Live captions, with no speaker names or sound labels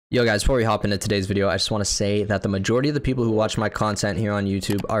Yo guys, before we hop into today's video, I just want to say that the majority of the people who watch my content here on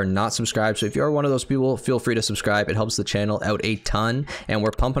YouTube are not subscribed. So if you are one of those people, feel free to subscribe. It helps the channel out a ton. And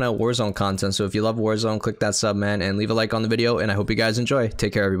we're pumping out Warzone content. So if you love Warzone, click that sub, man, and leave a like on the video. And I hope you guys enjoy.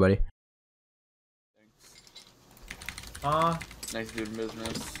 Take care, everybody. Nice doing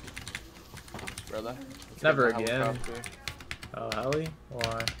business. Brother. Never again. Oh, heli?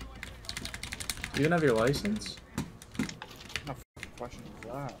 Why? Do you even have your license? What question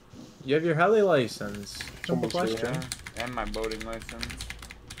is that? You have your heli license. Simple question. Yeah. And my boating license.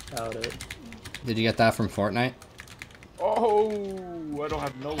 Doubt it. Did you get that from Fortnite? Oh, I don't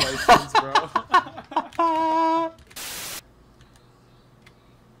have no license, bro.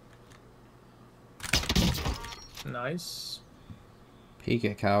 Nice. Peek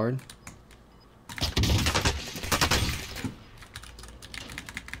it, coward.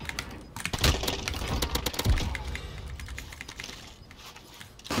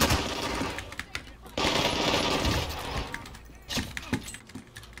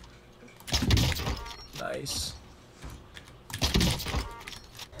 Nice.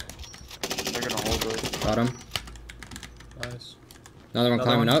 They're gonna hold it. Got him. Nice. Another one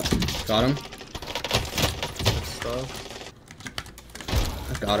climbing up. Got him. Good stuff.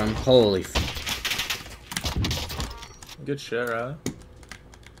 Got him. Holy f. Good shit, right?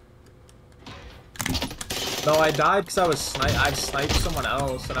 No, I died because I sniped someone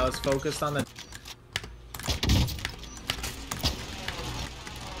else and I was focused on the.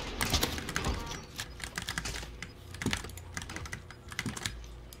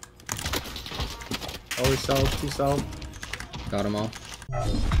 Oh, he's self. Got them all.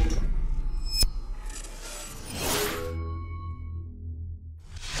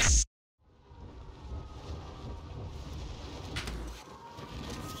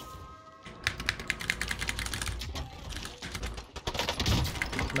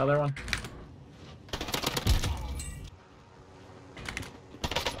 Another one.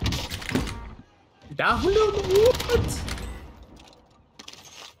 Download what?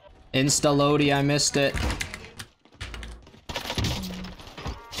 Insta-loady, I missed it.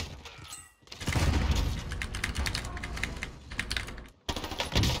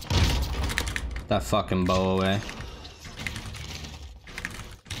 That fucking bow away.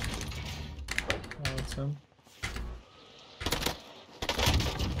 Oh, it's him.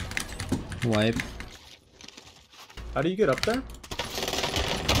 Wipe. How do you get up there?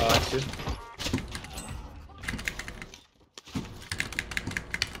 Oh, I see.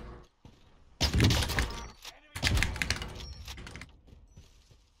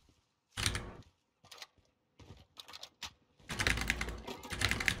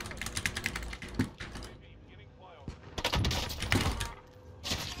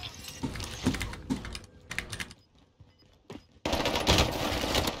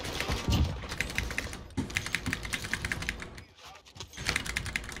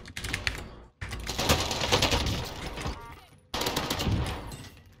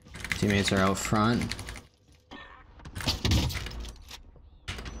 Teammates are out front.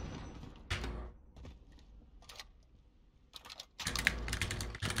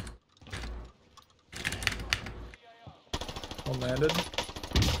 One landed.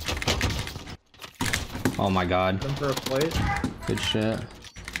 Oh my god. Looking for a plate. Good shit.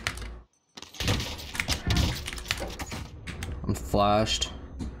 I'm flashed.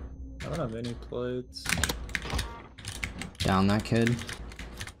 I don't have any plates. Down that kid.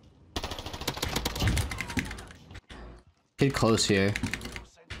 Kid close here.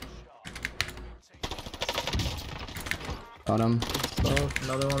 Got him. Oh,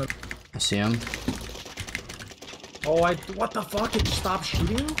 another one. I see him. Oh, what the fuck? It stopped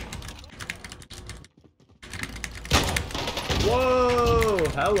shooting? Whoa!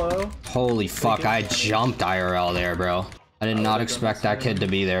 Hello. Holy fuck, I jumped IRL there, bro. I did not expect that kid to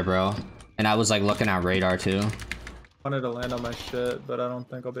be there, bro. And I was like looking at radar too. I wanted to land on my shit, but I don't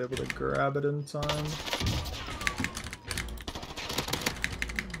think I'll be able to grab it in time.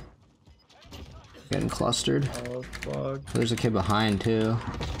 Getting clustered. Oh, fuck. There's a kid behind too.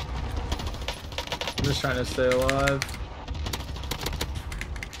 I'm just trying to stay alive.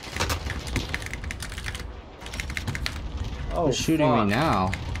 Oh, who's shooting fuck. me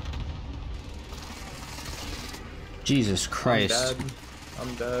now? Jesus Christ.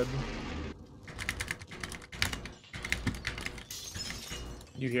 I'm dead.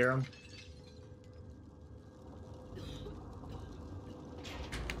 You hear him?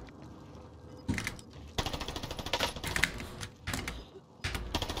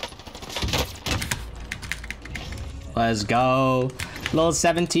 Let's go. Little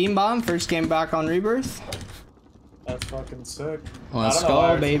 17 bomb, first game back on Rebirth. Let's fucking sick. Let's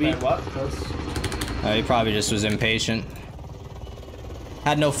go, baby. He He probably just was impatient.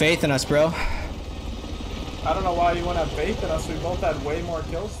 Had no faith in us, bro. I don't know why you wouldn't have faith in us. We both had way more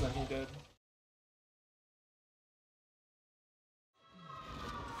kills than he did.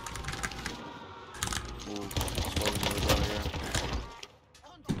 Ooh, slow move out here.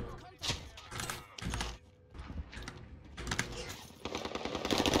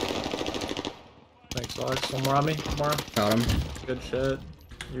 Thanks, Alex. One more on me. One more. Got him. Good shit.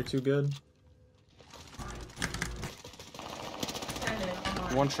 You're too good.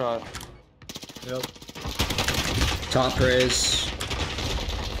 One shot. Yep. Top raise.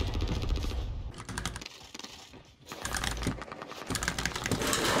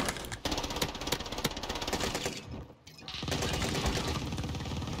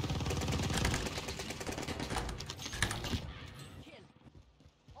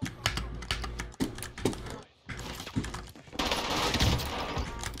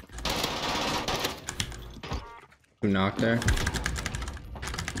 Knock there.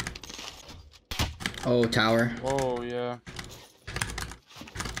 Oh, tower. Oh, yeah.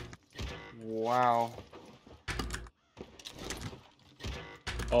 Wow.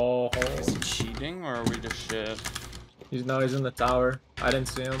 Oh. Is he cheating or are we just shit? He's in the tower. I didn't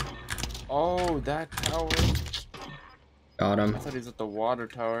see him. Oh, that tower. Got him. I thought he was at the water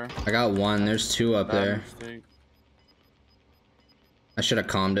tower. I got one. There's two up Bad there. mistake. I should have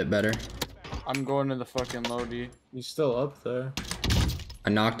calmed it better. I'm going to the fucking Lodi. He's still up there. I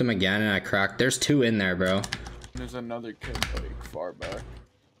knocked him again and I cracked. There's two in there, bro. There's another kid like far back.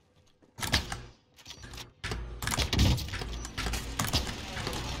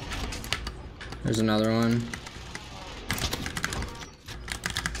 There's another one.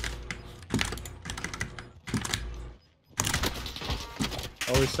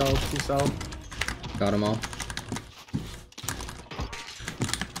 Oh, he's south. He's south. Got them all.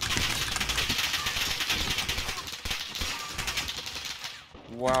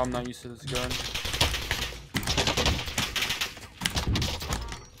 Wow, I'm not used to this gun.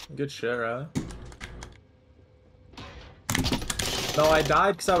 Good shit, right? No, I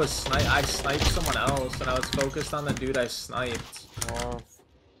died because I sniped someone else and I was focused on the dude I sniped. Oh,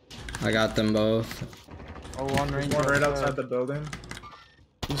 I got them both. oh, one range One right outside the building.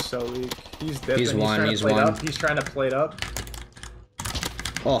 He's so weak. He's dipping. He's one, he's one. Up. He's trying to plate up.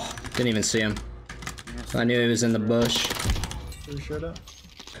 Oh, didn't even see him. I knew he was in the bush. Pretty sure that.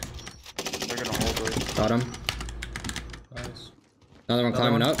 They're gonna hold it. Got him. Nice. Another one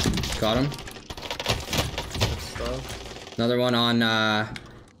climbing up. Got him. Good stuff. Another one on,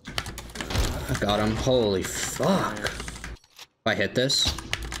 got him. Holy fuck. If I hit this.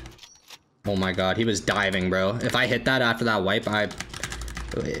 Oh my god, he was diving, bro. If I hit that after that wipe, I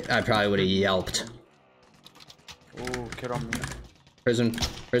probably would have yelped. Oh, kid on me. Prison.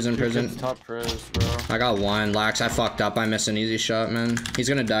 Kid's top pris, bro. I got one. Lax, I fucked up. I missed an easy shot, man. He's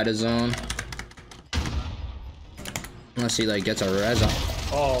gonna die to zone. Unless he, like, gets a res up.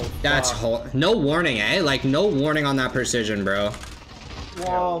 Oh, That's no warning, eh? Like, no warning on that precision, bro.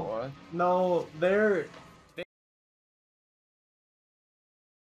 well, no,